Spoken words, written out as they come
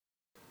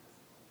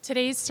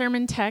Today's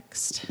sermon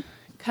text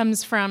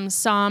comes from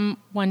Psalm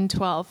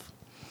 112.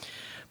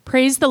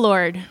 Praise the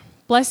Lord.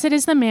 Blessed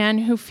is the man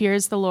who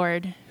fears the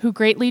Lord, who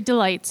greatly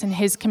delights in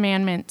his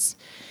commandments.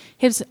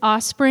 His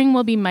offspring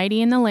will be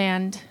mighty in the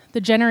land. The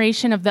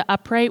generation of the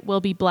upright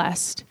will be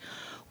blessed.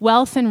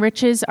 Wealth and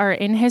riches are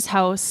in his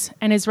house,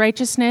 and his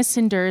righteousness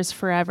endures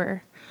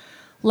forever.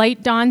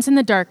 Light dawns in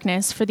the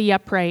darkness for the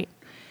upright.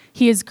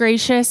 He is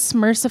gracious,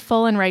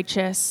 merciful, and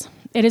righteous.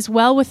 It is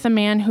well with the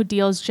man who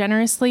deals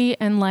generously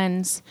and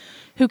lends,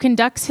 who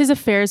conducts his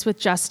affairs with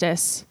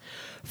justice.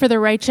 For the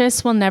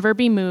righteous will never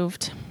be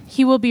moved.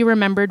 He will be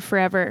remembered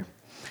forever.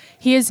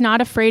 He is not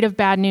afraid of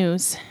bad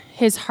news.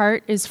 His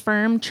heart is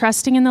firm,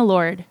 trusting in the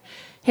Lord.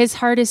 His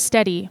heart is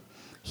steady.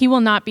 He will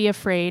not be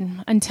afraid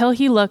until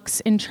he looks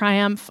in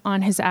triumph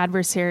on his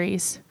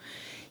adversaries.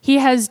 He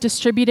has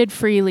distributed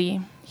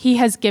freely. He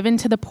has given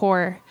to the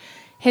poor.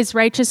 His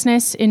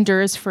righteousness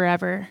endures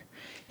forever.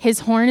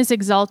 His horn is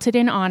exalted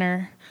in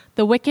honor.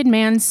 The wicked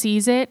man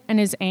sees it and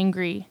is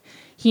angry.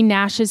 He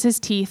gnashes his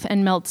teeth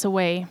and melts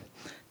away.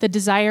 The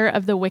desire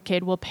of the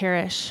wicked will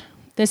perish.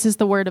 This is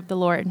the word of the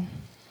Lord.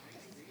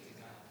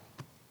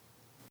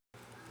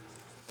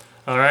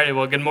 All righty,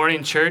 well, good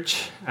morning,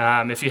 church.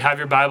 If you have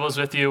your Bibles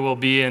with you, we'll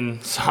be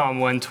in Psalm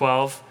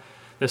 112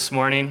 this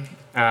morning.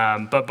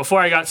 But before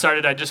I got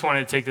started, I just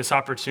wanted to take this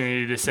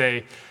opportunity to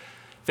say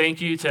thank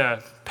you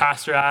to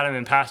Pastor Adam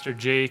and Pastor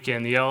Jake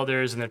and the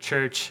elders and the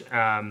church.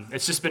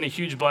 It's just been a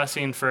huge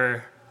blessing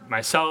for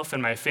myself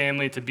and my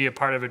family to be a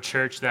part of a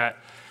church that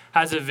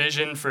has a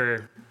vision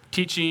for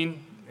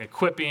teaching,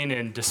 equipping,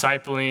 and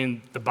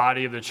discipling the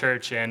body of the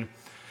church. And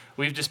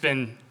we've just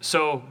been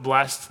so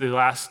blessed the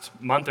last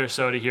month or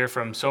so to hear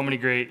from so many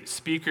great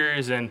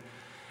speakers. And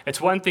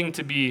it's one thing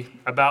to be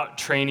about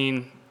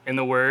training in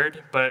the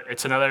Word, but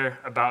it's another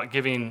about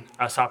giving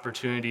us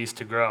opportunities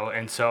to grow.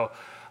 And so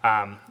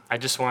I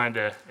just wanted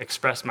to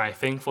express my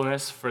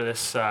thankfulness for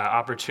this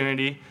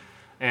opportunity.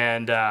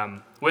 And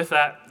with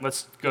that,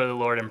 let's go to the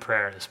Lord in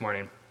prayer this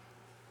morning.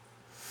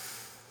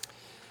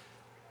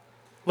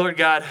 Lord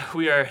God,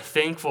 we are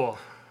thankful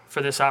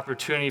for this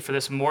opportunity, for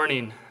this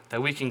morning,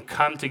 that we can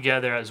come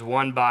together as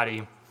one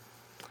body,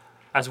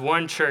 as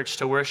one church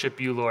to worship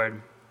you,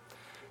 Lord.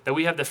 That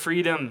we have the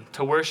freedom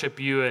to worship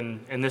you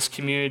in this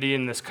community,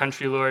 in this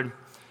country, Lord.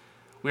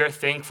 We are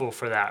thankful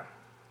for that.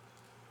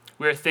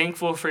 We are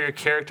thankful for your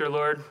character,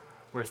 Lord.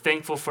 We're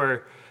thankful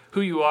for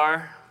who you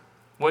are,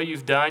 what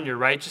you've done, your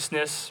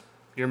righteousness,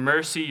 your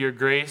mercy, your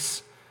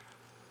grace.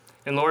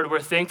 And Lord,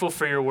 we're thankful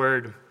for your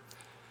word,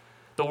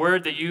 the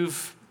word that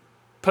you've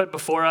put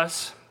before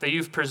us, that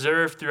you've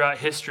preserved throughout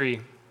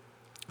history,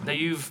 that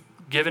you've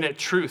given it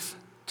truth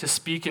to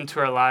speak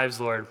into our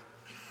lives, Lord.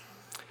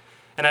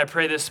 And I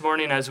pray this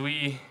morning as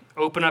we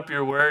open up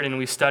your word and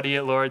we study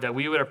it, Lord, that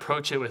we would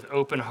approach it with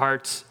open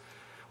hearts,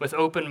 with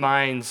open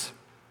minds,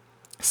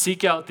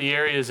 seek out the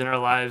areas in our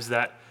lives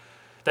that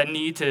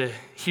need to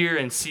hear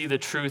and see the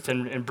truth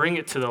and bring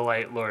it to the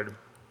light, Lord.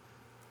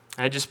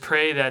 And I just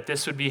pray that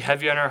this would be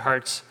heavy on our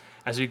hearts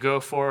as we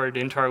go forward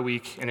into our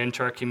week and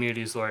into our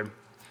communities, Lord.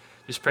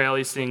 Just pray all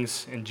these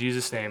things in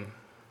Jesus' name.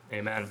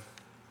 Amen.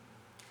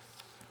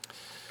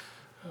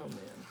 Oh, man.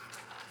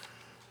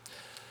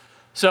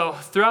 So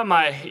throughout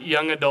my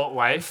young adult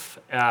life,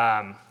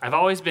 I've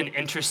always been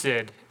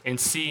interested in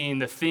seeing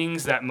the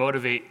things that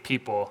motivate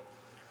people.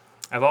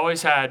 I've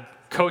always had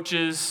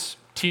coaches,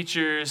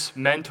 teachers,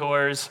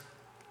 mentors,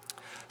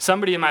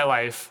 somebody in my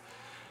life,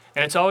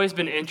 and it's always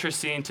been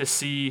interesting to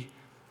see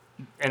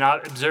and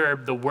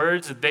observe the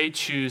words that they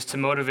choose to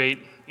motivate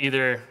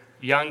either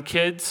young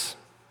kids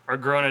or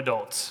grown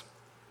adults.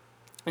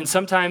 And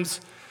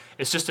sometimes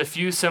it's just a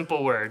few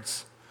simple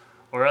words,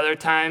 or other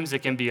times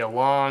it can be a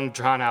long,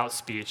 drawn-out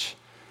speech.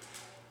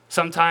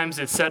 Sometimes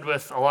it's said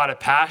with a lot of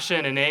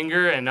passion and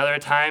anger, and other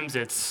times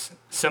it's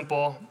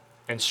simple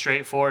and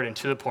straightforward and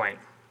to the point.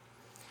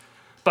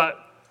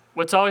 But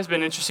what's always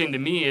been interesting to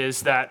me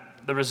is that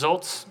the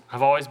results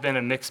have always been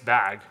a mixed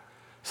bag.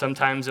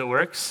 Sometimes it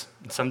works,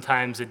 and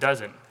sometimes it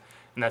doesn't.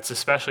 And that's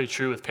especially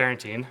true with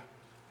parenting.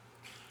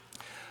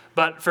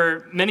 But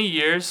for many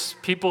years,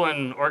 people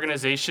and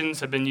organizations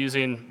have been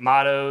using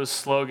mottos,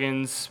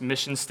 slogans,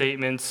 mission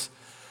statements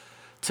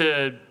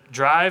to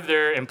drive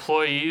their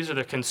employees or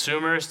their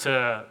consumers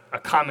to a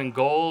common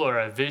goal or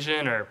a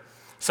vision or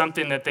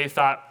something that they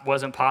thought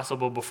wasn't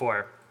possible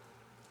before.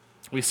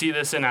 We see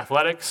this in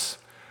athletics,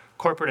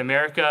 corporate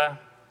America,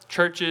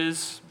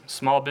 churches,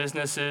 small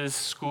businesses,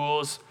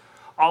 schools,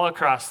 all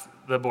across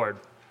the board.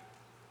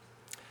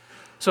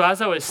 So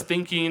as I was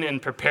thinking and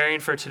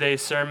preparing for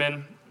today's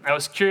sermon, I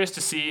was curious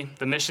to see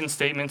the mission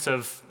statements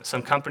of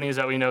some companies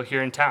that we know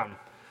here in town.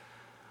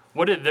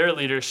 What did their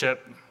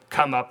leadership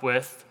come up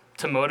with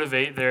to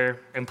motivate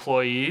their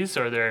employees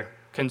or their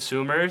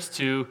consumers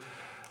to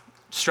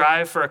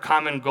strive for a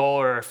common goal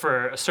or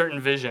for a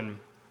certain vision?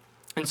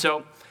 And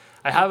so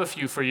I have a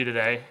few for you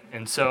today.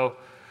 And so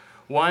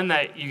one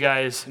that you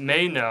guys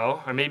may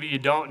know, or maybe you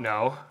don't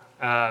know,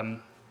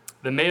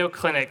 the Mayo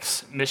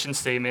Clinic's mission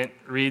statement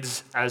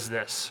reads as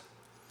this: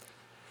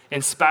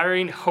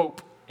 inspiring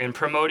hope and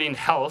promoting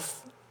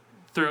health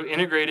through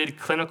integrated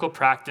clinical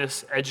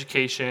practice,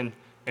 education,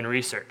 and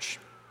research.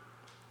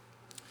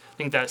 I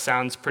think that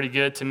sounds pretty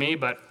good to me,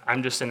 but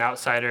I'm just an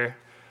outsider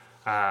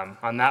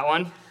on that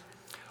one.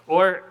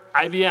 Or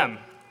IBM,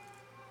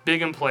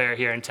 big employer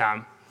here in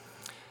town,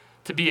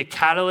 to be a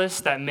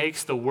catalyst that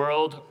makes the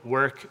world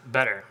work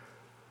better.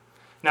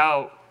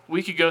 Now,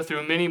 we could go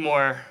through many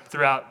more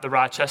throughout the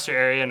Rochester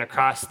area and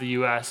across the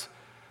U.S.,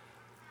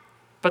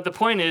 but the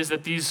point is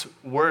that these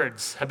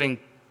words have been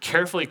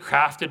carefully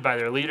crafted by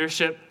their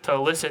leadership to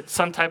elicit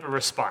some type of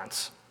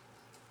response.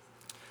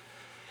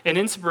 And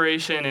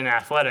inspiration in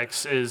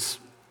athletics is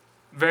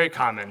very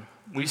common.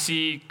 We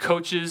see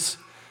coaches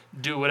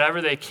do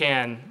whatever they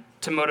can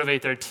to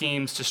motivate their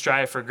teams to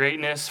strive for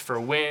greatness, for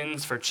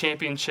wins, for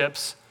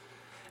championships,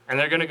 and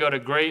they're going to go to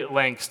great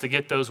lengths to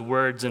get those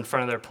words in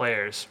front of their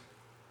players.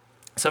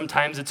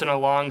 Sometimes it's in a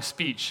long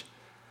speech.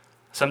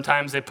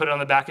 Sometimes they put it on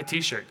the back of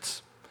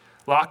t-shirts.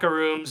 Locker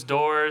rooms,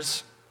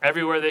 doors,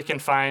 everywhere they can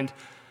find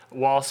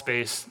wall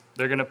space,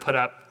 they're going to put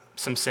up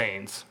some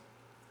sayings.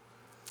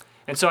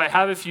 And so I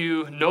have a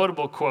few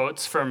notable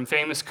quotes from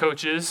famous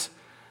coaches,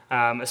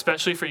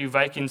 especially for you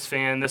Vikings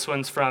fan. This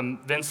one's from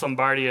Vince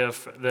Lombardi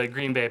of the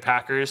Green Bay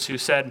Packers, who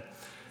said,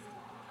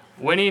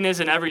 "Winning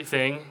isn't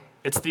everything,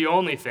 it's the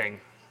only thing."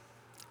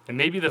 And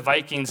maybe the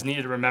Vikings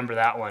need to remember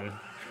that one.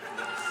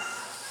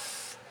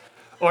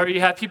 Or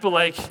you have people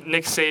like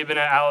Nick Saban at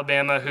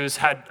Alabama, who's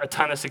had a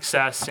ton of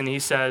success, and he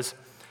says,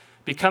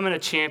 "Becoming a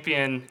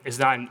champion is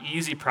not an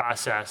easy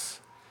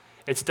process.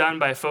 It's done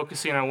by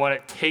focusing on what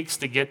it takes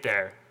to get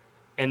there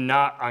and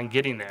not on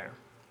getting there."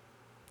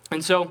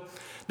 And so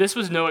this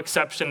was no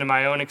exception to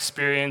my own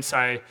experience.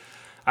 I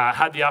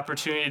had the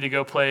opportunity to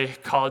go play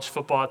college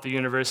football at the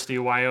University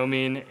of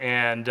Wyoming,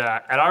 and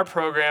at our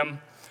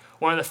program,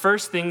 one of the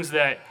first things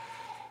that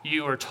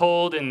you were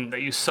told and that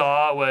you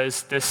saw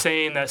was this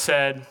saying that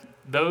said,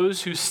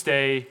 "Those who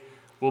stay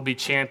will be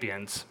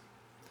champions."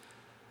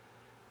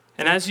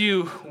 And as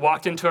you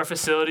walked into our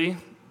facility,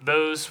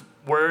 those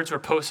words were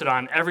posted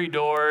on every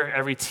door,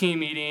 every team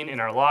meeting, in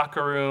our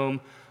locker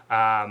room.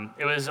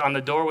 It was on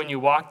the door when you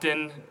walked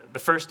in, the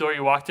first door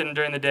you walked in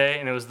during the day,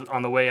 and it was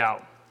on the way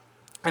out.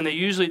 And they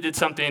usually did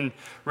something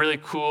really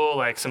cool,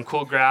 like some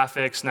cool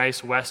graphics,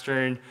 nice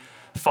Western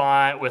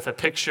font with a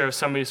picture of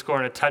somebody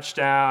scoring a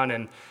touchdown,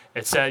 and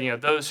it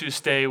said, "Those who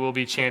stay will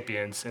be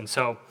champions." And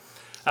so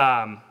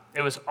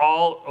it was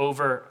all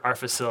over our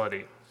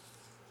facility.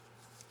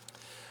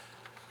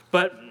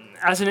 But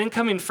as an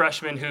incoming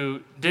freshman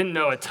who didn't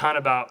know a ton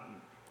about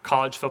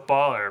college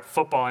football or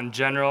football in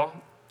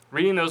general,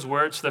 reading those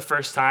words for the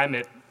first time,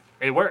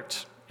 it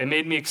worked. It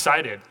made me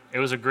excited. It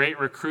was a great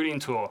recruiting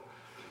tool.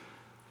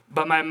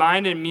 But my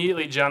mind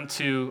immediately jumped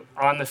to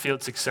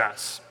on-the-field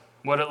success,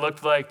 what it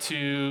looked like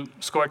to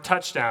score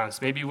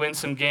touchdowns, maybe win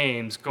some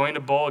games, going to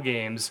bowl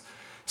games,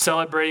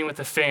 celebrating with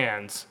the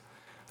fans.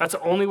 That's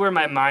only where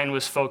my mind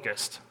was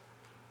focused.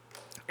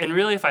 And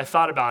really, if I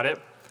thought about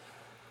it,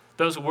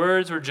 those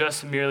words were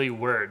just merely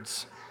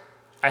words.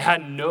 I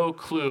had no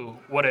clue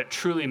what it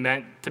truly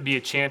meant to be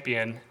a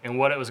champion and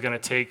what it was going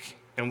to take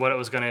and what it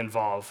was going to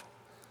involve.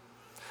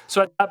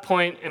 So at that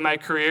point in my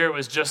career, it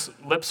was just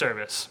lip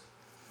service.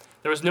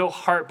 There was no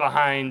heart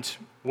behind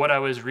what I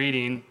was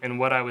reading and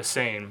what I was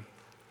saying.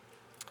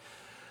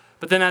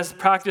 But then as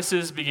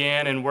practices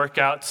began and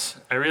workouts,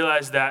 I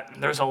realized that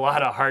there was a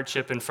lot of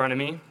hardship in front of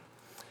me.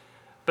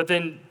 But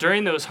then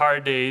during those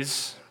hard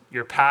days,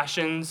 your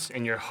passions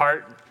and your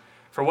heart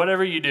for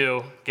whatever you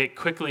do get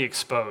quickly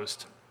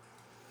exposed.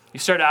 You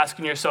start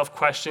asking yourself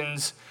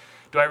questions.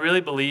 Do I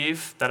really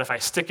believe that if I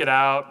stick it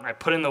out, I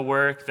put in the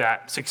work,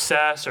 that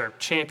success or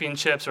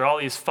championships or all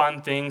these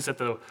fun things that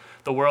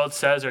the world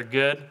says are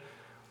good,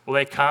 will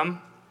they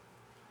come?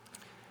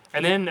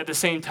 And then at the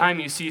same time,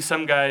 you see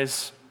some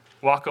guys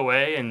walk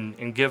away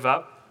and give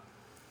up.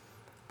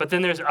 But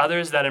then there's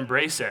others that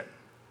embrace it.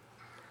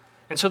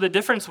 And so the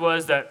difference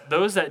was that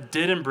those that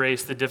did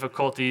embrace the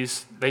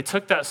difficulties, they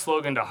took that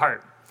slogan to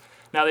heart.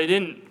 Now, they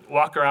didn't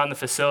walk around the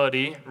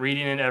facility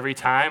reading it every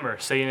time or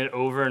saying it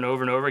over and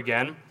over and over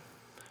again,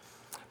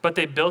 but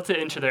they built it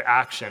into their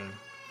action.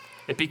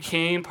 It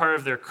became part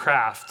of their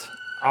craft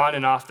on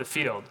and off the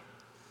field.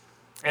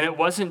 And it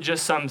wasn't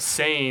just some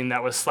saying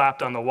that was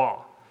slapped on the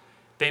wall.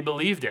 They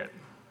believed it.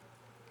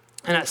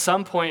 And at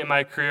some point in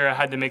my career, I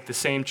had to make the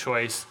same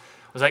choice.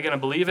 Was I going to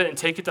believe it and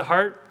take it to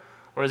heart,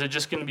 or is it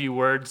just going to be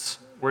words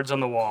on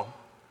the wall?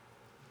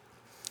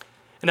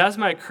 And as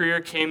my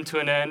career came to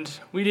an end,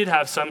 we did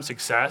have some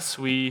success.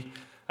 We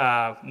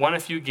won a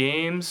few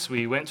games.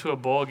 We went to a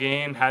bowl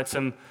game, had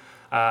some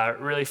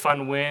really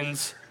fun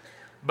wins.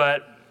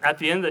 But at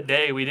the end of the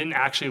day, we didn't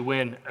actually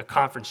win a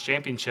conference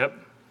championship.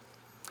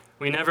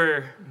 We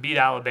never beat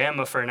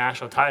Alabama for a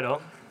national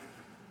title.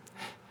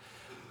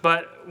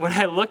 But when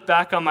I look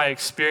back on my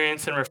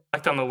experience and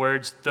reflect on the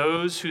words,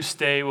 "Those who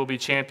stay will be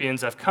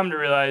champions," I've come to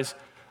realize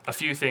a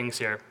few things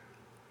here.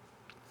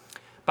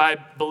 By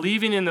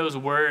believing in those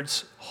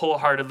words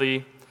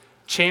wholeheartedly,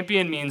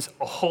 champion means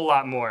a whole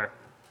lot more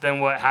than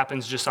what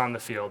happens just on the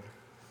field.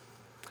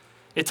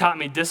 It taught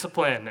me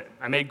discipline.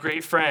 I made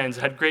great friends,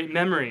 had great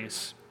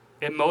memories.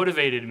 It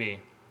motivated me.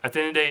 At the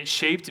end of the day, it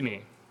shaped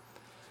me.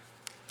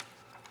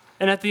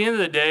 And at the end of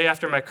the day,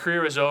 after my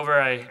career was over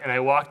and I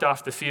walked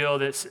off the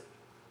field,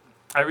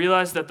 I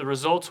realized that the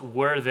results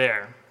were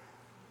there,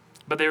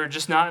 but they were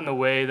just not in the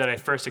way that I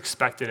first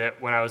expected it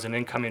when I was an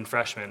incoming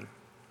freshman.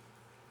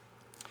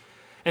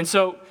 And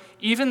so,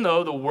 even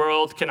though the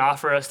world can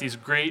offer us these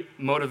great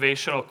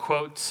motivational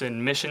quotes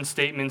and mission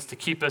statements to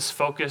keep us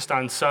focused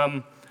on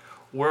some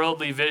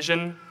worldly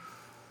vision,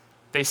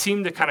 they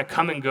seem to kind of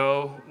come and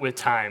go with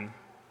time.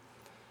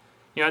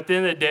 You know, at the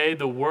end of the day,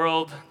 the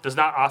world does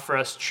not offer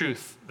us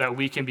truth that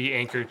we can be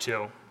anchored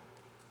to.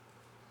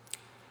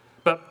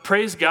 But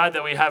praise God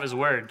that we have His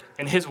Word,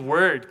 and His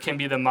Word can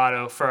be the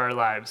motto for our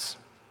lives.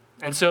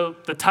 And so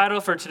the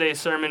title for today's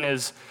sermon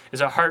is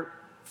A Heart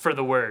for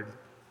the Word.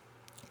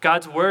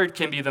 God's Word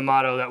can be the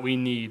motto that we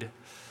need.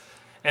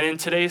 And in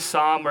today's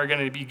psalm, we're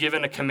going to be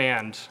given a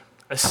command,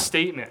 a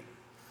statement,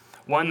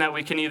 one that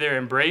we can either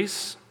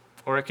embrace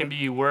or it can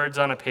be words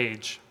on a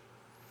page.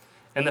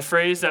 And the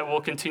phrase that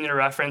we'll continue to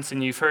reference,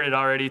 and you've heard it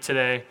already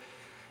today,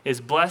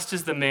 is blessed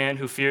is the man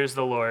who fears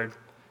the Lord,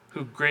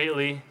 who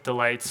greatly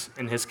delights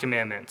in His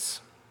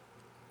commandments.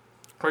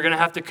 We're going to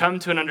have to come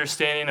to an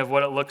understanding of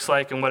what it looks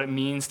like and what it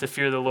means to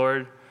fear the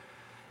Lord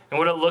and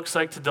what it looks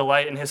like to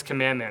delight in His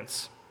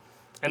commandments.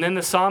 And then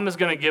the psalm is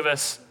going to give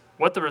us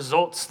what the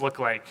results look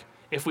like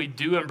if we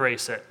do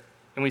embrace it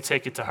and we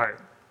take it to heart.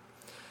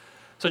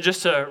 So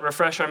just to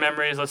refresh our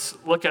memories, let's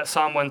look at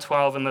Psalm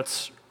 112 and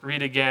let's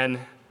read again,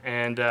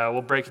 and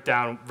we'll break it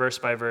down verse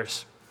by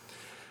verse.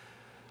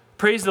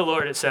 Praise the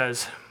Lord, it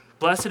says,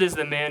 blessed is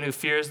the man who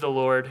fears the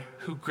Lord,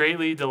 who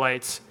greatly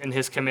delights in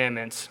His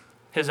commandments.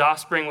 His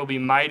offspring will be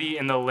mighty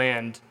in the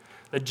land.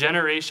 The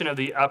generation of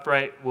the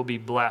upright will be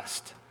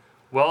blessed.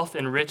 Wealth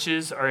and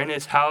riches are in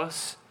His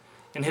house,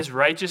 and His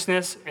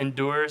righteousness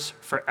endures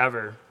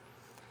forever.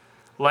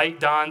 Light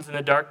dawns in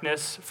the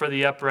darkness for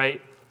the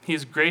upright. He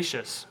is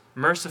gracious,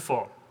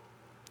 merciful,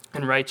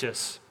 and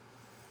righteous.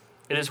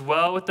 It is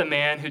well with the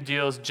man who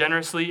deals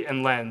generously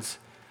and lends,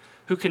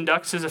 who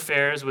conducts his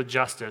affairs with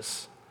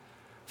justice.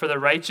 For the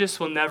righteous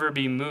will never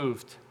be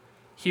moved.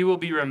 He will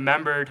be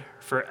remembered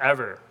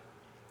forever.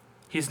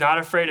 He's not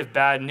afraid of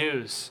bad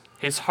news.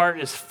 His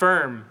heart is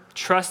firm,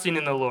 trusting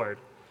in the Lord.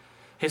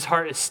 His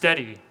heart is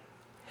steady.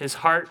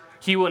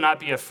 He will not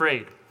be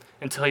afraid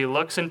until he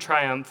looks in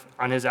triumph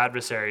on his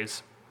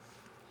adversaries.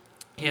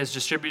 He has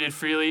distributed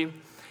freely.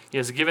 He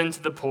has given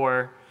to the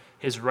poor.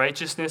 His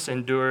righteousness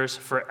endures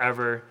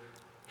forever.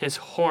 His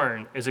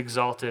horn is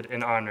exalted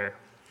in honor.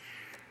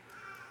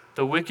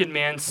 The wicked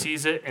man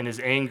sees it and is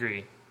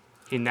angry.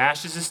 He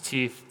gnashes his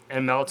teeth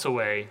and melts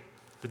away.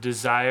 The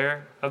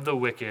desire of the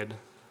wicked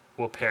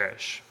will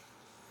perish.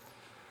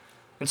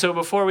 And so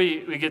before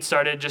we get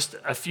started, just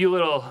a few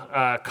little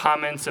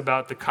comments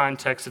about the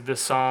context of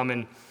this psalm.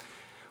 And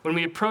when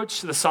we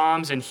approach the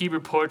Psalms and Hebrew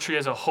poetry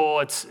as a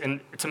whole, it's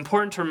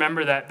important to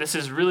remember that this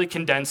is really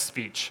condensed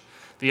speech.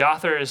 The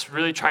author is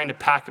really trying to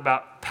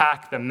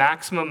pack the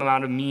maximum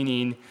amount of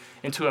meaning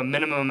into a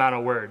minimum amount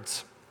of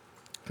words.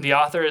 The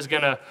author is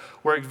going to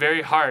work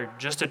very hard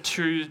just to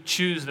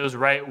choose those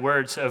right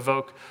words to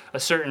evoke a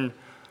certain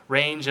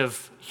range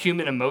of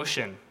human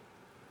emotion.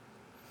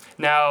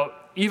 Now,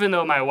 even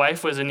though my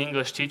wife was an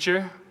English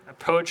teacher,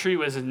 poetry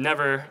was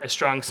never a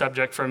strong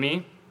subject for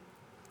me.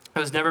 I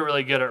was never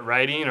really good at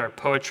writing or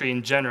poetry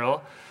in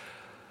general.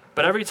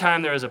 But every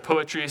time there was a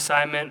poetry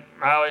assignment,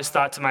 I always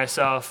thought to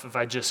myself, if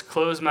I just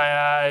close my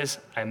eyes,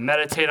 I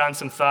meditate on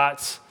some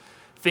thoughts,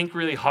 think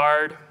really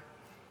hard,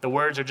 the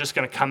words are just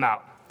going to come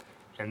out.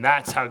 And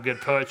that's how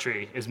good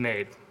poetry is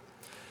made.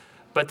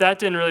 But that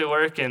didn't really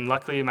work, and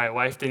luckily my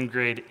wife didn't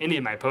grade any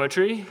of my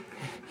poetry.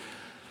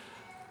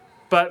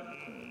 But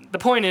the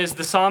point is,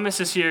 the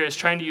psalmist is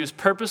trying to use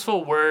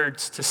purposeful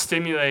words to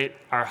stimulate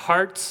our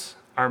hearts,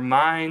 our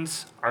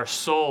minds, our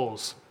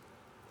souls,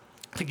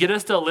 to get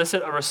us to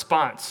elicit a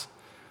response.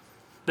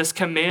 This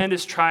command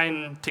is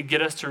trying to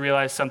get us to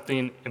realize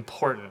something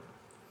important.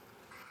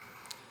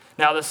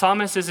 Now, the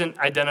psalmist isn't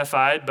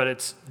identified, but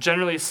it's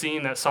generally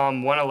seen that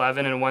Psalm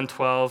 111 and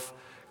 112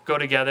 go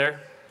together.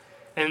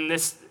 And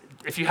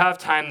if you have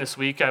time this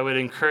week, I would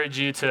encourage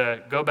you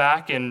to go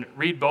back and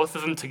read both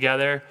of them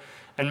together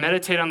and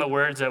meditate on the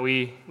words that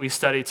we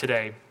study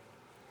today.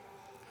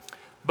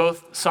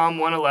 Both Psalm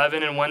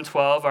 111 and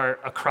 112 are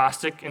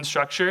acrostic in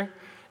structure,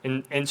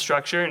 and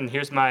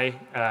here's my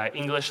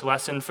English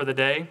lesson for the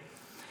day.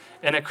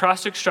 An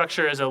acrostic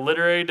structure is a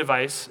literary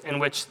device in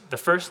which the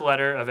first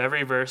letter of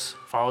every verse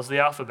follows the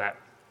alphabet.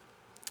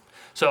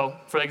 So,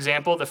 for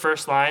example, the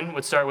first line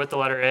would start with the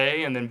letter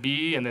A, and then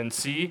B, and then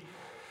C.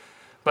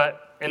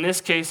 But in this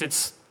case,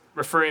 it's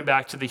referring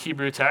back to the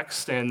Hebrew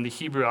text and the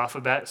Hebrew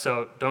alphabet,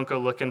 so don't go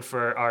looking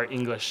for our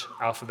English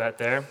alphabet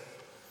there.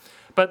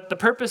 But the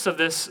purpose of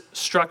this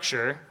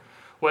structure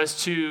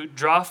was to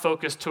draw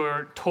focus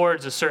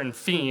towards a certain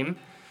theme,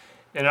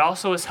 and it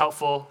also is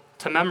helpful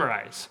to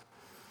memorize.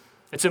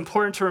 It's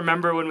important to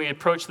remember when we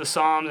approach the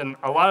Psalms and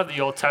a lot of the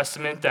Old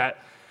Testament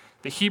that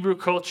the Hebrew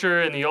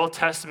culture in the Old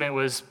Testament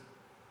was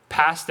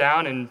passed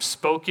down and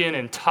spoken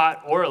and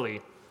taught orally.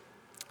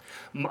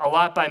 A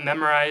lot by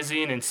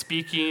memorizing and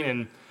speaking,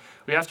 and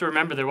we have to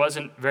remember there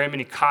wasn't very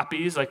many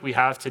copies like we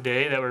have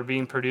today that were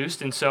being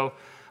produced, and so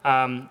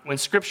when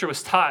Scripture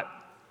was taught,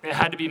 it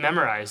had to be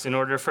memorized in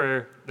order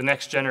for the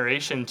next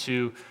generation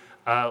to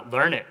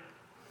learn it.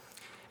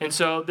 And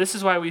so this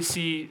is why we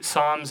see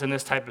Psalms in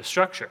this type of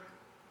structure.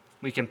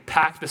 We can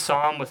pack the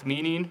psalm with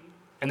meaning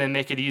and then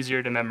make it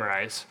easier to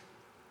memorize.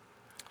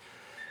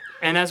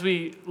 And as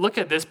we look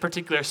at this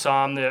particular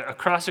psalm, the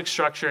acrostic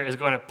structure is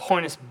going to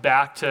point us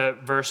back to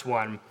verse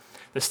 1,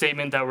 the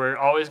statement that we're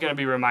always going to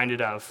be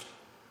reminded of.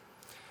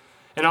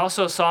 And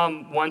also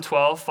Psalm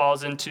 112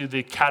 falls into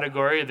the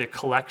category, the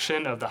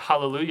collection of the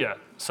Hallelujah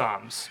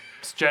Psalms.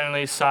 It's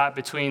generally sought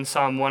between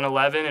Psalm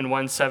 111 and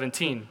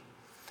 117.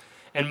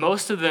 And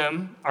most of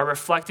them are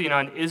reflecting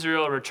on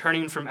Israel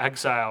returning from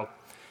exile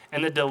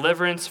and the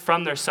deliverance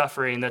from their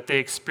suffering that they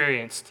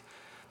experienced,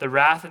 the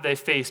wrath that they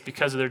faced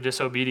because of their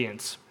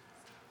disobedience.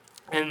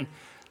 And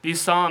these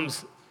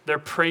Psalms, they're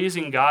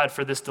praising God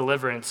for this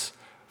deliverance,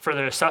 for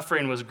their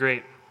suffering was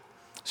great.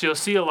 So you'll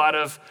see a lot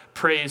of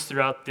praise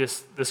throughout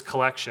this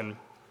collection.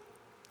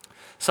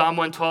 Psalm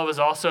 112 is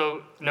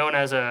also known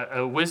as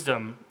a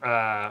wisdom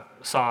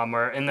psalm,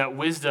 or in that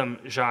wisdom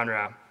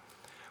genre.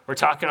 We're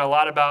talking a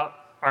lot about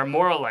our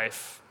moral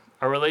life,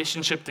 our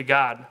relationship to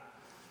God,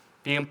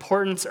 the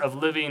importance of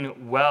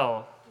living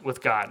well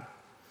with God.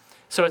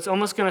 So it's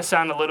almost going to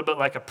sound a little bit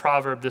like a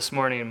proverb this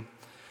morning.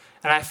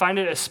 And I find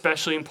it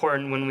especially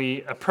important when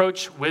we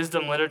approach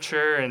wisdom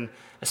literature, and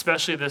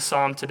especially this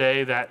psalm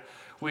today, that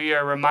we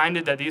are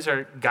reminded that these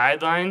are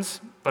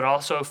guidelines, but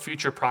also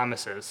future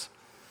promises.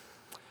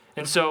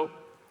 And so,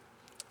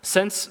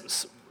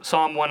 since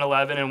Psalm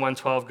 111 and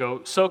 112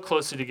 go so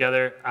closely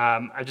together,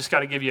 I just got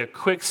to give you a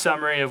quick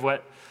summary of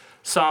what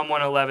Psalm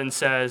 111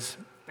 says.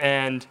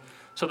 And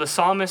so the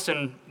psalmist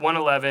in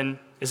 111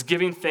 is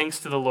giving thanks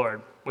to the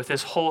Lord with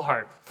his whole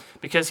heart,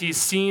 because he's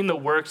seen the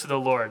works of the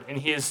Lord, and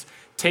he has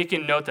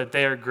taken note that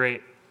they are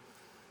great.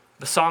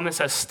 The psalmist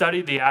has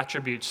studied the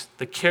attributes,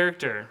 the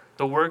character,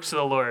 the works of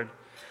the Lord,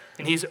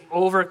 and he's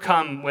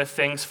overcome with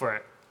thanks for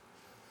it.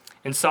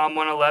 In Psalm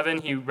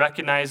 111, he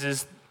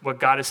recognizes what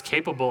God is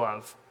capable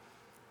of,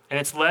 and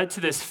it's led to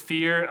this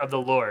fear of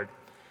the Lord.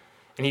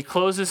 And he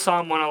closes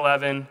Psalm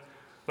 111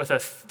 with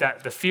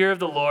that the fear of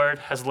the Lord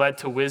has led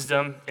to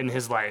wisdom in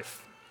his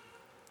life.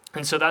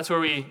 And so that's where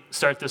we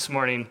start this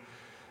morning,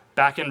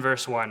 back in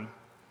verse 1.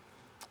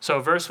 So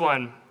verse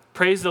 1,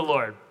 praise the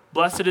Lord.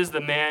 Blessed is the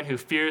man who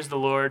fears the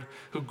Lord,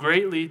 who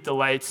greatly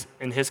delights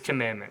in his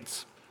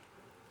commandments.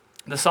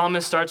 The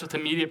psalmist starts with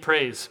immediate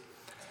praise.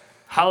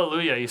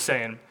 Hallelujah, he's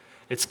saying.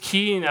 It's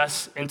keying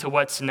us into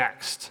what's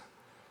next.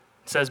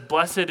 It says,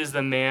 blessed is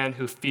the man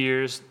who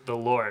fears the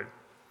Lord.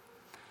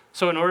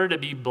 So in order to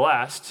be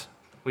blessed,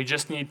 we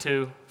just need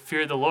to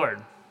fear the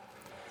Lord.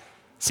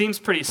 Seems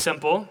pretty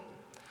simple,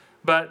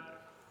 but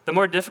the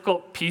more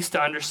difficult piece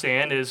to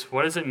understand is,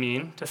 what does it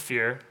mean to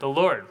fear the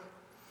Lord?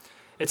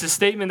 It's a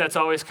statement that's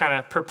always kind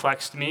of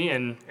perplexed me,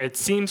 and it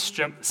seems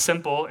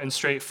simple and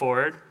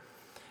straightforward.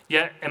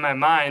 Yet in my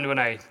mind, when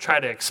I try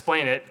to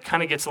explain it, it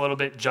kind of gets a little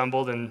bit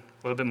jumbled and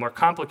a little bit more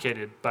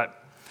complicated.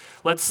 But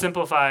let's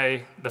simplify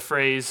the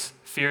phrase,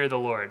 fear the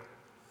Lord.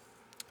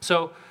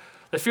 So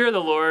the fear of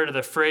the Lord, or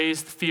the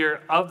phrase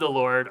fear of the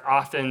Lord,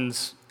 often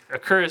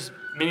occurs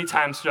many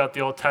times throughout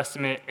the Old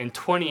Testament and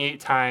 28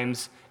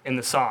 times in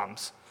the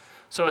Psalms.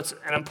 So it's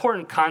an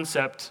important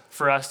concept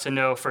for us to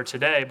know for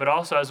today, but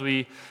also as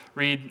we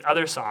read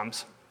other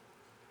Psalms.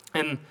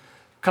 And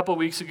a couple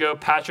weeks ago,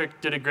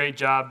 Patrick did a great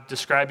job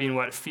describing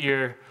what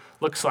fear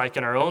looks like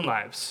in our own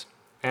lives.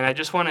 And I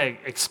just want to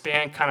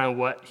expand kind of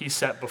what he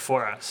set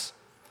before us.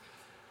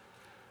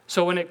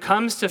 So when it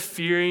comes to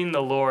fearing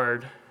the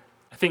Lord,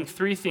 I think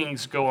three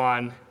things go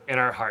on in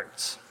our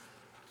hearts.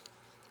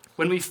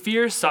 When we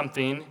fear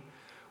something,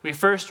 we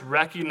first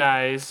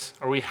recognize,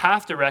 or we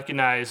have to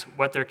recognize,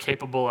 what they're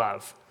capable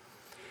of.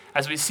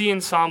 As we see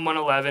in Psalm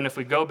 111, if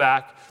we go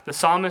back, the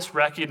psalmist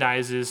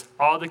recognizes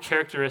all the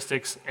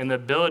characteristics and the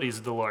abilities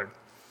of the Lord.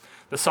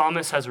 The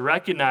psalmist has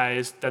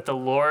recognized that the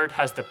Lord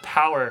has the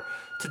power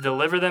to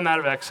deliver them out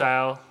of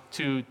exile,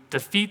 to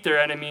defeat their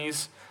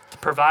enemies, to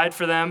provide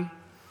for them.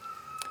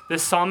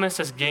 This psalmist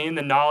has gained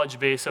the knowledge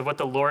base of what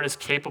the Lord is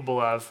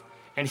capable of,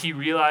 and he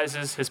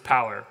realizes his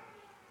power.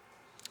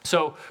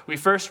 So we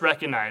first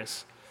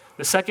recognize.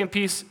 The second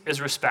piece is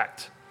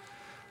respect.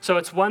 So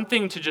it's one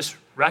thing to just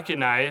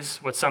recognize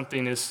what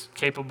something is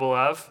capable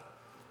of,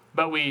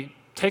 but we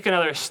take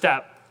another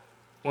step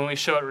when we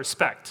show it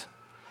respect.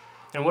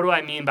 And what do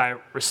I mean by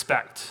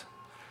respect?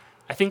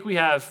 I think we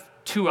have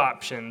two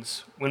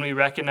options when we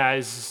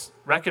recognize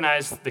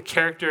the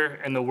character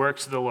and the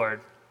works of the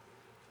Lord.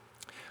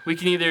 We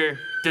can either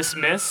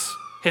dismiss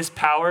his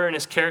power and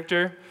his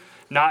character,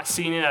 not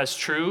seeing it as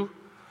true,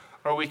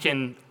 or we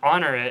can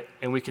honor it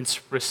and we can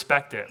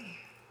respect it.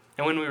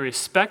 And when we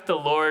respect the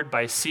Lord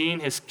by seeing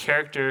his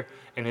character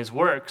and his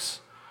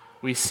works,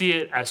 we see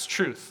it as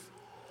truth.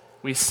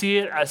 We see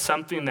it as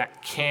something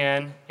that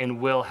can and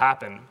will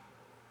happen.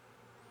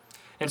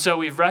 And so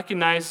we've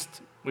recognized,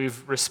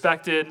 we've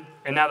respected,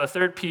 and now the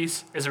third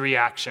piece is a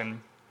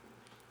reaction.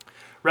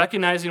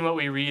 Recognizing what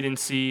we read and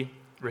see,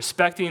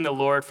 respecting the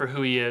Lord for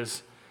who he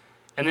is,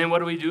 and then what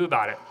do we do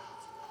about it?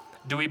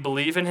 Do we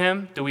believe in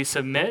him? Do we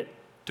submit?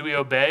 Do we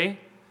obey?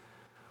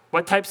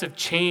 What types of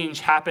change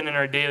happen in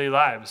our daily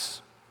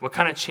lives? What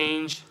kind of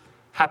change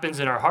happens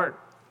in our heart?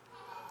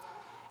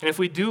 And if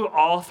we do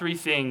all three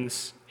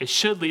things, it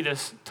should lead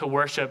us to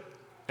worship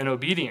and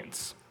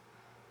obedience.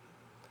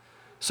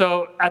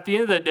 So at the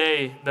end of the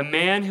day, the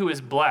man who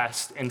is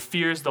blessed and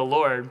fears the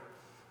Lord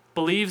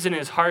believes in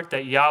his heart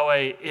that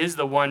Yahweh is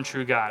the one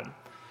true God,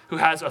 who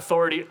has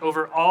authority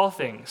over all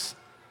things.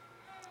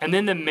 And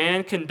then the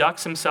man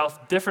conducts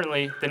himself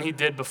differently than he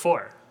did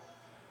before.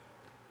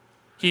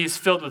 He's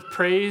filled with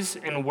praise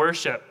and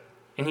worship,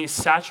 and he's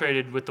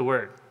saturated with the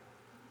word.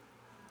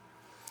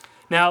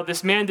 Now,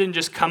 this man didn't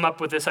just come up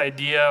with this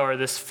idea or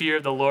this fear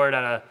of the Lord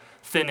out of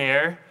thin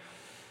air,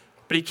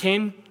 but he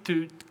came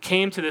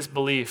to this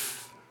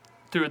belief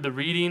through the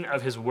reading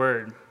of his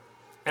word.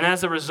 And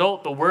as a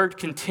result, the word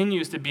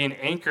continues to be an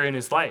anchor in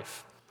his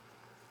life.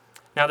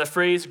 Now, the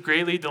phrase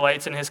greatly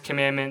delights in his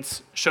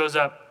commandments shows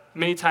up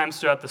many times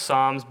throughout the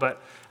Psalms, but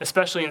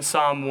especially in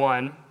Psalm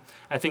 1.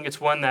 I think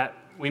it's one that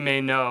we may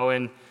know,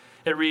 and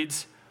it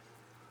reads,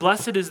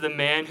 "Blessed is the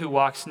man who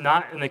walks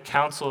not in the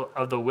counsel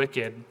of the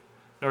wicked,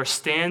 nor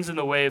stands in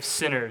the way of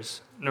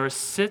sinners, nor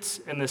sits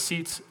in the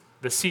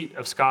seat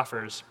of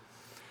scoffers.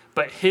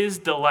 But his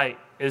delight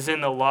is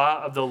in the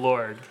law of the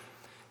Lord,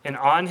 and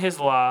on his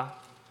law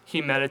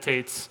he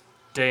meditates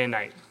day and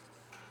night."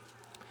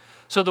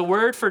 So the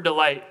word for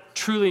delight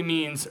truly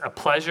means a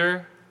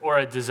pleasure or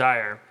a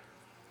desire.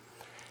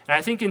 And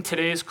I think in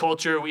today's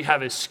culture, we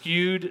have a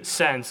skewed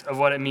sense of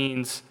what it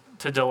means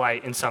to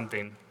delight in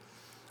something.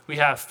 We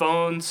have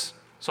phones,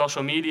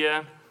 social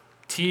media,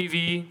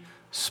 TV,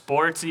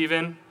 sports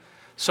even,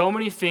 so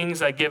many things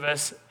that give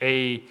us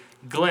a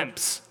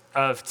glimpse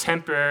of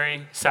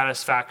temporary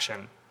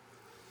satisfaction.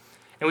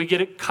 And we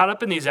get caught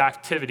up in these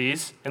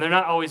activities, and they're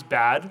not always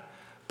bad,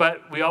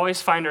 but we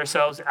always find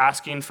ourselves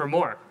asking for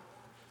more.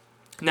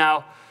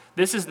 Now,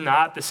 this is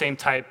not the same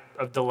type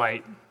of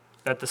delight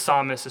that the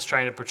psalmist is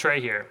trying to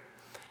portray here.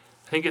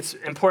 I think it's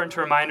important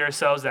to remind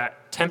ourselves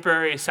that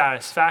temporary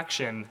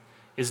satisfaction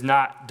is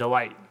not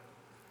delight.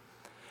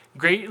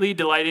 Greatly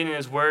delighting in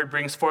his word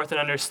brings forth an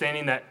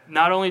understanding that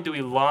not only do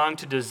we long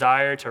to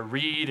desire to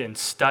read and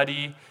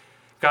study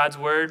God's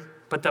word,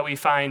 but that we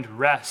find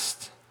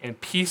rest and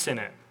peace in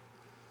it.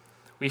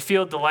 We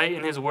feel delight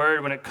in his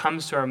word when it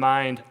comes to our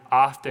mind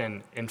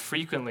often and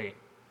frequently.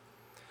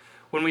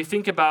 When we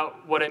think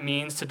about what it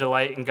means to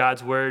delight in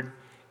God's word,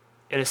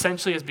 it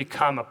essentially has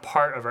become a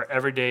part of our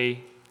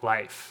everyday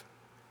life.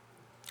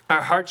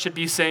 Our heart should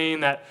be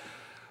saying that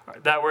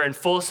we're in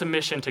full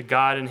submission to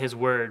God and his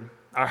word.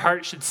 Our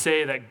heart should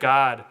say that,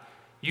 God,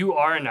 you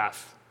are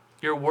enough.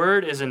 Your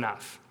word is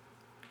enough.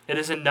 It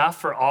is enough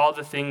for all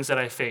the things that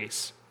I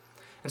face.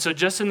 And so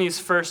just in these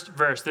first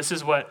verse, this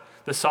is what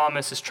the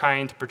psalmist is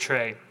trying to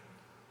portray.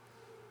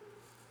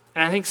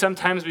 And I think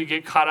sometimes we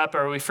get caught up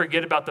or we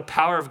forget about the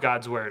power of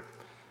God's word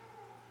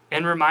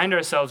and remind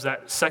ourselves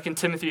that 2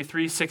 Timothy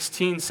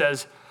 3:16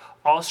 says,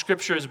 all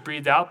scripture is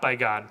breathed out by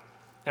God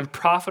and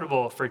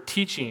profitable for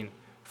teaching,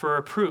 for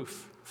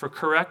reproof, for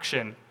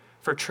correction,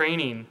 for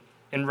training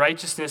in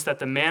righteousness, that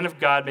the man of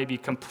God may be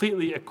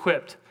completely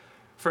equipped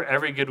for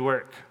every good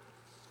work.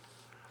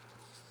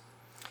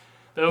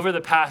 Over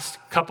the past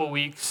couple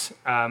weeks,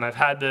 I've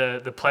had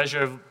the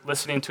pleasure of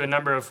listening to a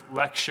number of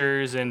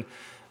lectures and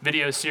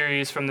video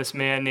series from this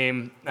man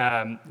named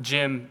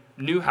Jim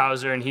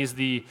Newhouser, and he's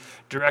the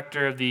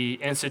director of the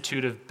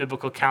Institute of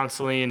Biblical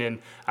Counseling,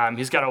 and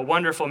he's got a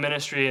wonderful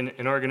ministry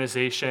and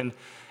organization.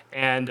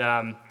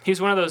 And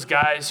he's one of those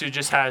guys who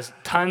just has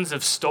tons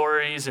of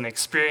stories and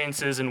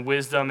experiences and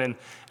wisdom, and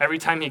every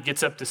time he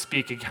gets up to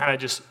speak, it kind of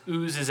just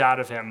oozes out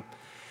of him.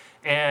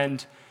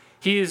 And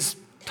he's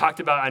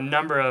talked about a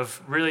number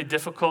of really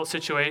difficult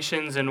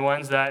situations and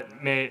ones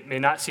that may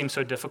not seem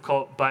so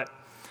difficult, but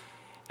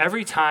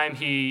every time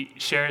he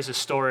shares a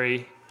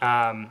story,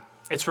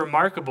 it's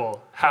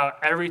remarkable how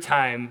every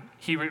time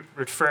he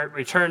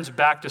returns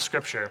back to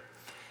Scripture.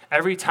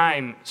 Every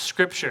time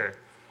Scripture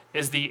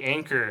is the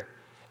anchor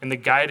and the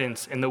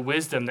guidance and the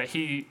wisdom that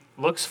he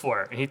looks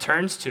for and he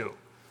turns to.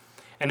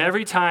 And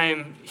every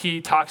time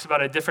he talks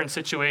about a different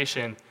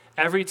situation,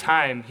 every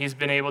time he's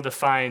been able to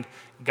find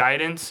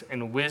guidance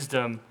and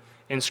wisdom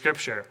in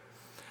Scripture.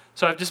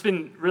 So I've just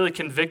been really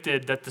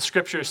convicted that the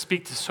Scriptures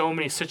speak to so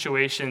many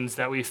situations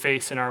that we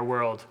face in our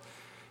world.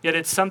 Yet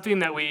it's something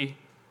that we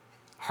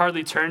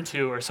hardly turn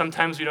to, or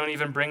sometimes we don't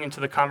even bring into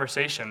the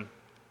conversation.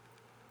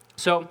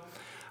 So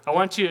I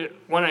want to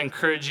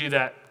encourage you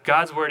that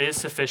God's word is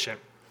sufficient.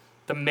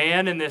 The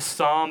man in this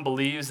psalm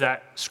believes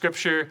that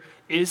Scripture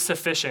is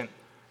sufficient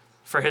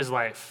for his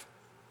life.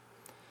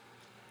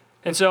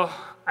 And so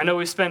I know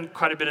we spent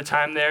quite a bit of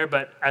time there,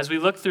 but as we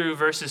look through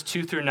verses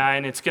 2 through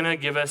 9, it's going to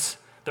give us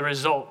the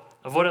result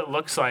of what it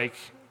looks like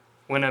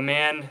when a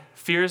man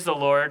fears the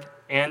Lord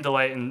and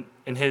delight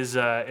in his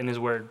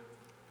word.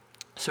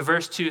 So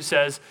verse 2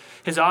 says,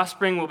 his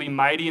offspring will be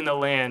mighty in the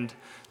land.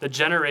 The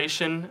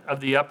generation of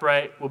the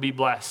upright will be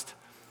blessed.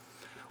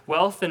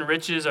 Wealth and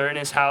riches are in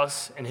his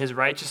house, and his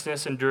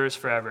righteousness endures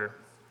forever.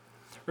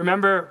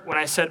 Remember when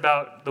I said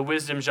about the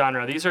wisdom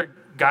genre, these are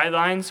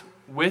guidelines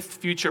with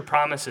future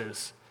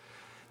promises.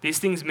 These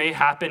things may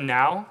happen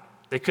now,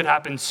 they could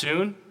happen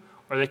soon,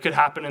 or they could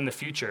happen in the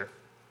future.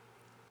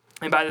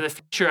 And by the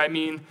future, I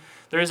mean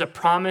there is a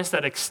promise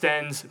that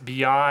extends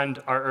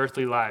beyond our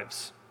earthly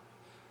lives.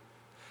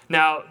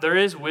 Now, there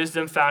is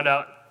wisdom found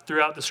out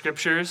throughout the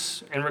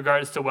scriptures in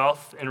regards to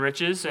wealth and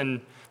riches,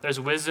 and there's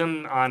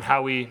wisdom on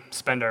how we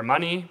spend our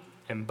money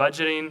and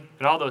budgeting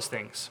and all those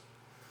things.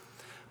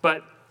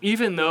 But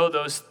even though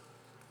those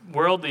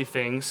worldly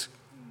things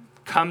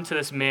come to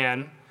this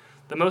man,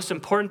 the most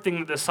important thing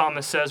that the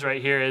psalmist says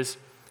right here is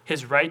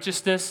his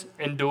righteousness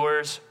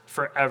endures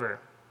forever.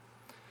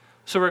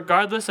 So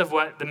regardless of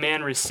what the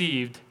man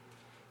received,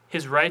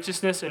 his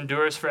righteousness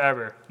endures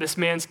forever. This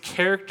man's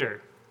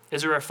character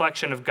is a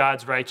reflection of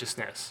God's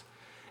righteousness.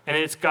 And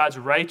it's God's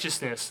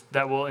righteousness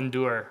that will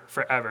endure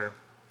forever.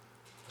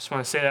 I just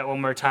want to say that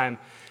one more time.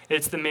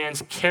 It's the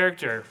man's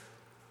character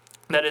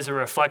that is a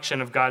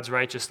reflection of God's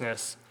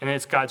righteousness. And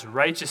it's God's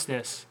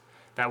righteousness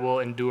that will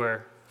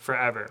endure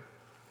forever.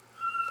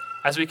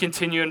 As we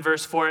continue in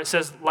verse 4, it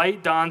says,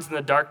 light dawns in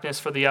the darkness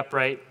for the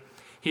upright.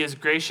 He is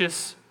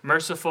gracious,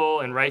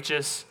 merciful, and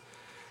righteous.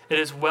 It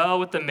is well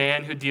with the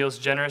man who deals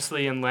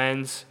generously and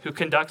lends, who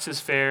conducts his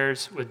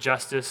affairs with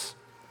justice.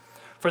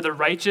 For the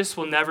righteous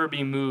will never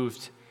be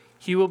moved.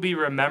 He will be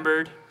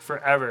remembered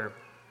forever.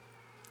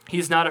 He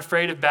is not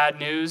afraid of bad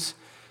news.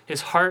 His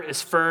heart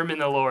is firm in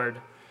the Lord.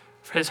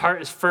 His heart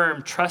is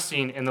firm,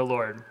 trusting in the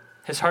Lord.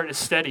 His heart is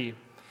steady.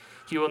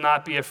 He will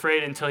not be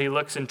afraid until he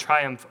looks in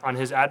triumph on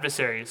his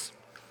adversaries.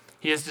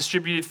 He has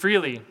distributed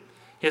freely.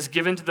 He has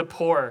given to the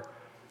poor.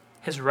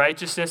 His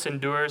righteousness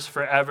endures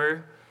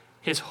forever.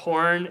 His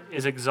horn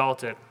is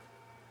exalted.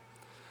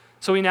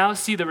 So we now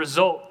see the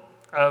result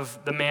of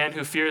the man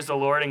who fears the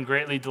Lord and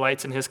greatly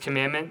delights in his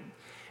commandment.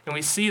 And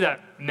we see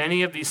that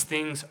many of these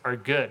things are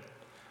good.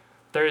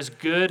 There is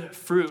good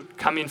fruit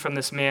coming from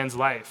this man's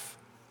life.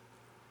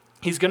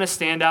 He's going to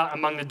stand out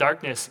among the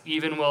darkness,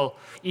 even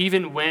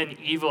when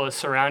evil is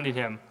surrounding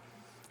him.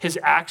 His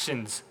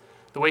actions,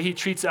 the way he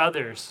treats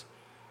others,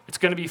 it's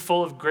going to be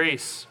full of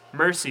grace,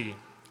 mercy,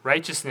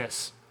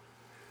 righteousness.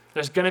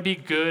 There's going to be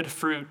good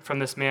fruit from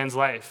this man's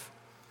life.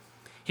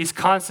 He's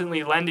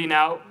constantly lending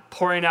out,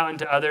 pouring out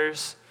into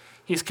others.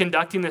 He's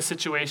conducting the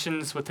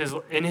situations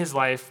in his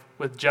life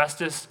with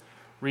justice,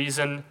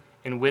 reason,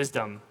 and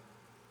wisdom.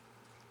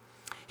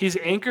 He's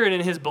anchored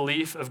in his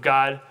belief of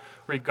God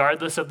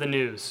regardless of the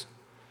news.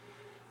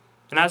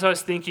 And as I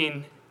was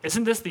thinking,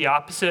 isn't this the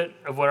opposite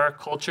of what our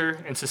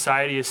culture and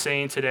society is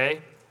saying today?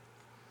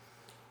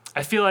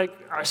 I feel like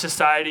our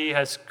society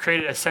has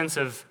created a sense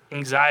of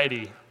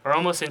anxiety or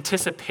almost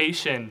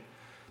anticipation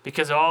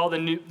because of all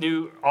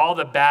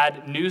the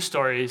bad news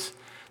stories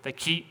that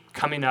keep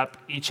coming up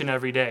each and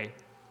every day.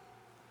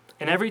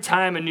 And every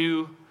time a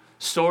new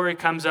story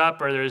comes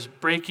up or there's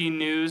breaking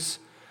news,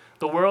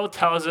 the world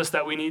tells us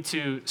that we need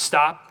to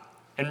stop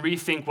and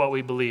rethink what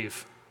we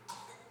believe.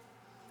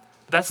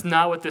 But that's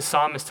not what this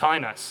psalm is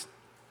telling us.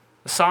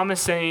 The psalm is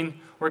saying,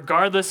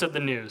 regardless of the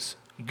news,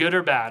 good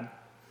or bad,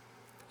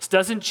 this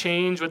doesn't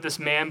change what this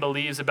man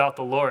believes about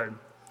the Lord.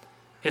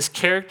 His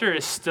character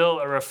is still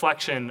a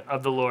reflection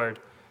of the Lord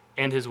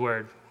and his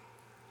word.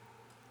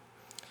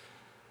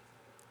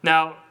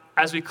 Now,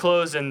 as we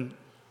close and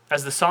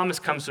as the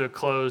psalmist comes to a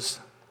close,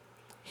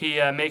 he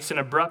makes an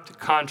abrupt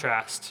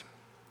contrast.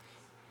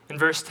 In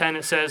verse 10,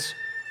 it says,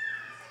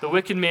 the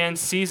wicked man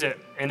sees it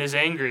and is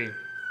angry.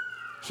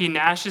 He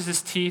gnashes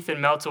his teeth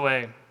and melts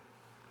away.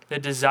 The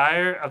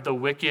desire of the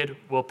wicked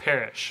will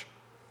perish.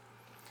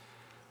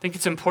 I think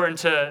it's important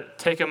to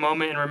take a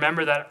moment and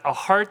remember that a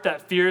heart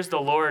that fears the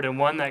Lord and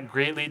one that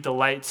greatly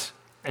delights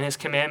in his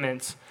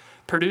commandments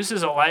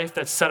produces a life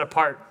that's set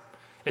apart.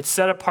 It's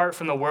set apart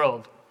from the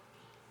world.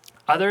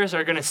 Others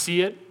are going to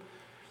see it.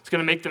 It's going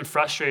to make them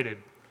frustrated.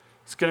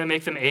 It's going to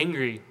make them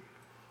angry.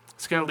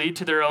 It's going to lead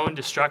to their own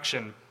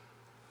destruction.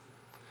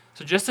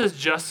 So just as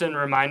Justin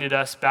reminded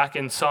us back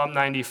in Psalm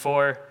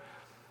 94,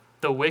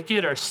 the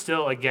wicked are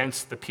still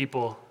against the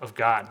people of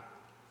God.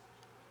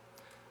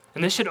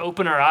 And this should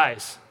open our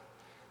eyes.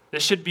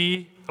 This should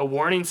be a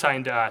warning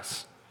sign to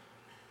us.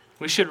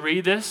 We should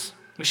read this.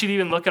 We should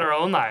even look at our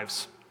own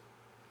lives.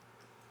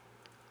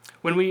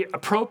 When we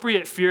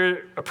appropriately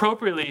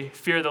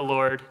fear the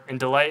Lord and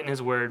delight in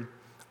his word,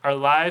 our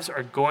lives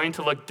are going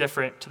to look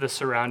different to the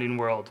surrounding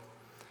world.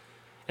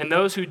 And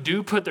those who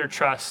do put their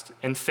trust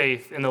and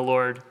faith in the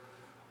Lord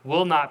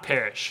will not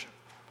perish.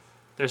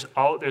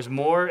 There's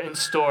more in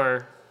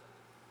store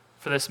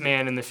for this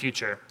man in the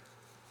future.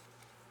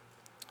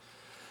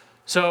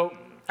 So,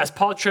 as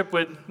Paul Tripp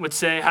would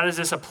say, how does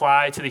this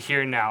apply to the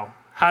here and now?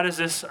 How does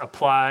this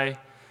apply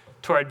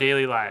to our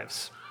daily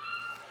lives?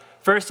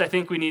 First, I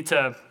think we need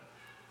to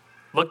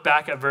look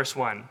back at verse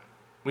 1.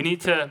 We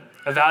need to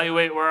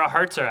evaluate where our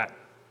hearts are at.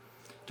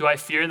 Do I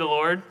fear the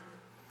Lord?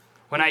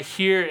 when I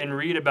hear and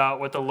read about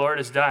what the Lord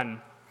has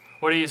done,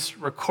 what he's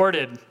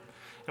recorded,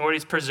 and what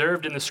he's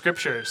preserved in the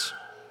scriptures,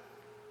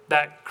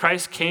 that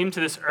Christ came to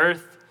this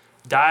earth,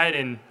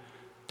 died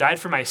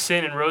for my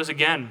sin and rose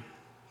again.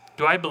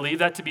 Do I believe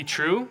that to be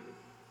true?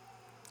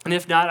 And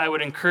if not, I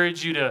would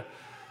encourage you to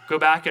go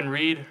back and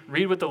read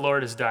what the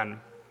Lord has done.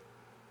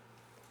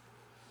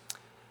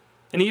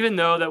 And even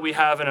though that we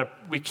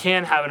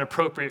can have an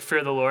appropriate fear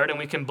of the Lord and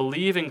we can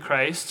believe in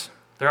Christ,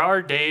 there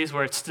are days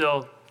where it's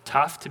still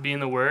tough to be in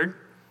the Word.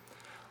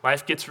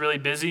 Life gets really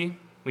busy.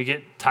 We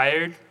get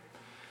tired.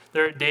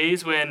 There are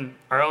days when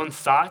our own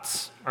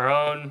thoughts, our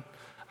own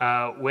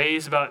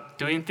ways about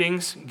doing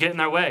things get in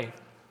our way.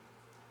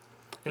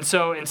 And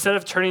so instead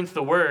of turning to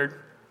the Word,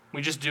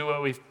 we just do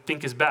what we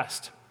think is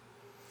best.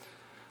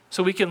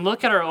 So we can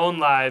look at our own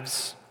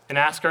lives and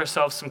ask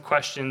ourselves some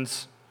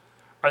questions.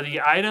 Are the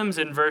items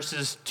in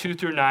verses 2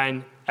 through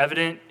 9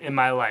 evident in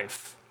my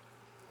life?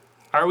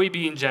 Are we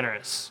being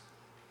generous?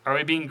 Are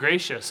we being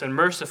gracious and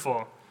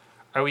merciful?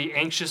 Are we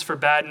anxious for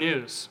bad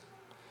news?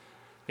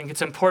 I think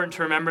it's important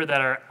to remember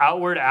that our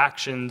outward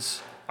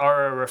actions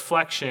are a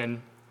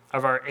reflection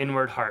of our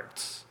inward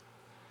hearts.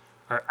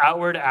 Our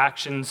outward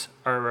actions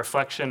are a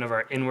reflection of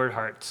our inward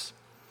hearts.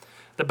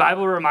 The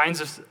Bible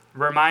reminds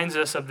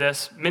us of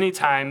this many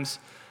times,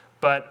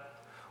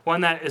 but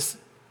one that is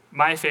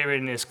my favorite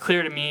and is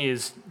clear to me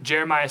is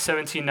Jeremiah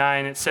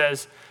 17:9. It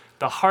says,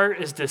 "The heart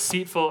is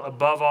deceitful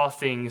above all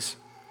things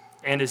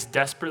and is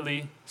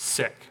desperately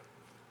sick."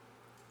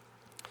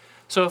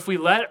 So if we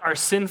let our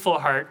sinful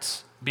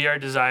hearts be our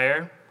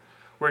desire,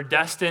 we're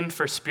destined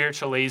for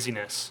spiritual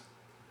laziness.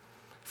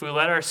 If we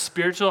let our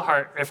sinful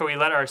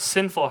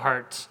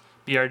hearts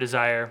be our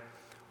desire,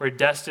 we're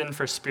destined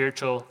for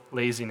spiritual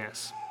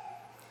laziness.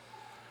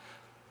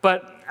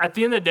 But at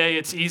the end of the day,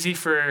 it's easy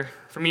for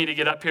me to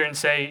get up here and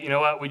say, you know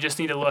what, we just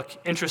need to look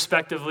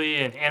introspectively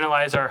and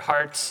analyze our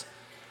hearts.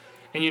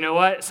 And you know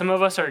what, some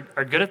of us are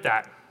good at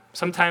that.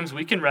 Sometimes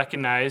we can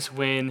recognize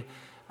when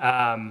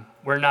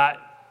we're not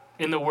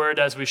in the Word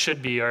as we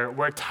should be, or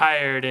we're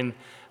tired and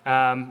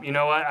you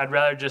know what, I'd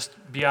rather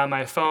just be on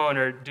my phone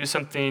or do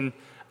something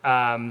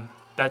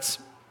that's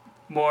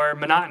more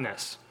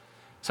monotonous.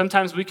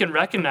 Sometimes we can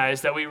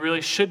recognize that we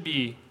really should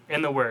be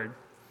in the Word.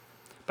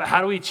 But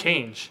how do we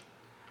change?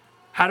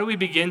 How do we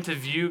begin to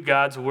view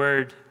God's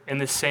Word in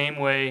the same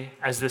way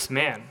as this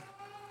man?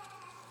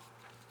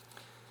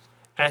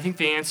 And I think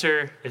the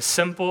answer is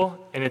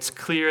simple, and it's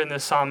clear in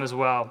this psalm as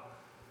well.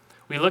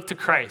 We look to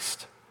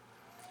Christ.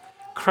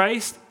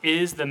 Christ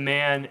is the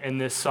man in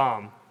this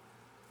psalm.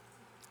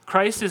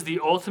 Christ is the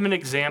ultimate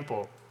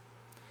example.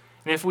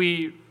 And if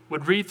we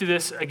would read through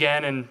this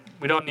again, and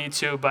we don't need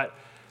to, but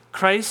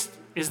Christ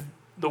is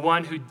the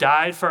one who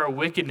died for our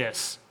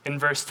wickedness in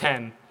verse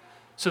 10,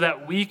 so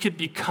that we could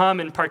become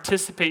and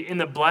participate in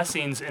the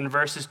blessings in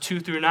verses 2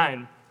 through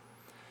 9.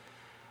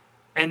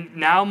 And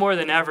now more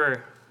than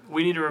ever,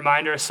 we need to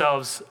remind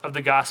ourselves of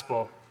the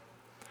gospel.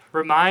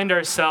 Remind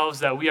ourselves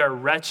that we are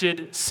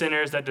wretched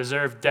sinners that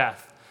deserve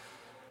death,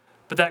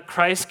 but that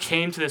Christ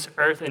came to this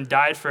earth and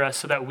died for us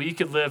so that we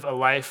could live a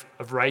life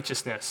of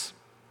righteousness.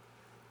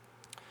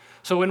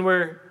 So when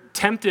we're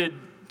tempted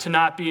to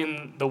not be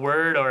in the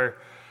Word, or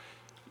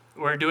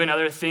we're doing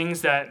other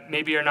things that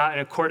maybe are not in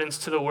accordance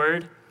to the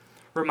Word,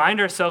 remind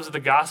ourselves of the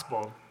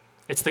gospel.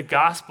 It's the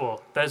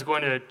gospel that is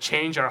going to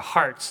change our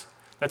hearts,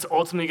 that's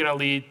ultimately going to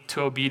lead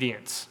to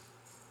obedience.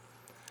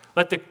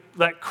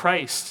 Let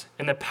Christ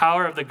and the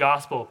power of the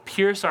gospel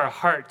pierce our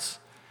hearts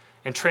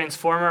and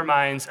transform our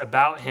minds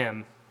about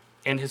him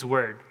and his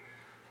word,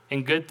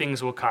 and good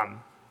things will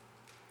come.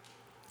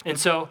 And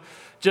so,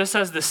 just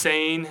as the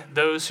saying,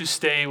 those who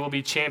stay will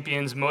be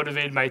champions,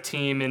 motivated my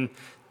team and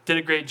did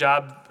a great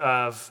job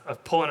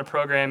of pulling a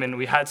program, and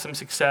we had some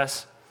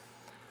success,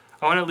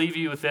 I want to leave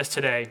you with this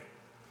today.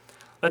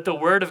 Let the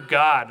word of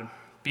God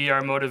be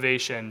our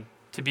motivation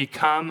to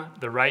become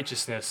the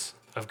righteousness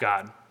of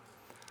God.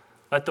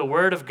 Let the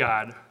word of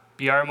God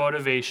be our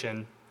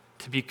motivation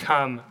to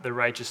become the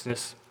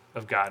righteousness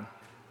of God.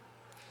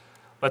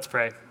 Let's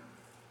pray.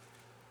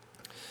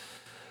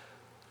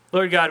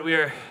 Lord God, we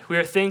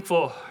are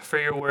thankful for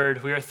your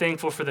word. We are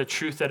thankful for the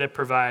truth that it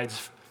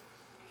provides.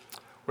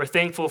 We're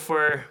thankful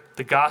for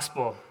the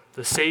gospel,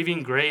 the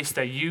saving grace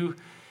that you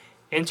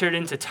entered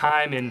into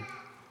time and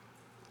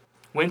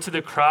went to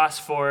the cross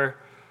for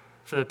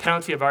the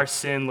penalty of our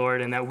sin,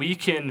 Lord, and that we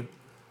can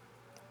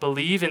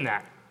believe in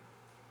that.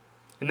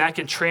 And that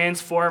can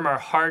transform our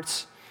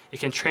hearts, it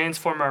can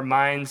transform our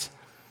minds,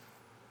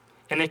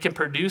 and it can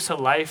produce a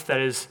life that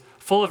is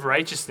full of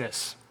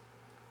righteousness,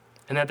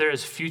 and that there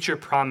is future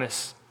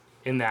promise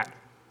in that.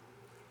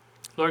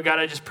 Lord God,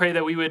 I just pray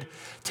that we would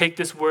take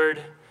this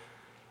word,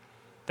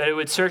 that it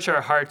would search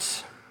our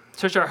hearts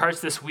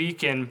this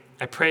week, and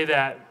I pray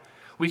that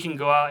we can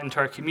go out into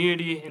our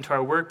community, into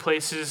our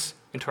workplaces,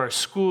 into our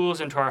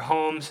schools, into our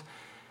homes,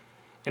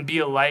 and be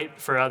a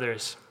light for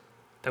others.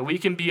 That we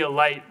can be a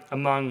light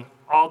among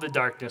all the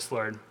darkness,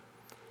 Lord.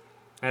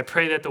 And I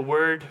pray that the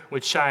word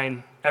would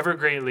shine ever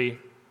greatly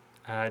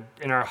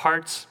in our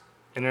hearts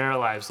and in our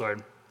lives,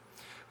 Lord.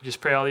 We just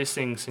pray all these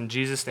things in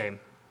Jesus' name.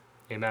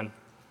 Amen.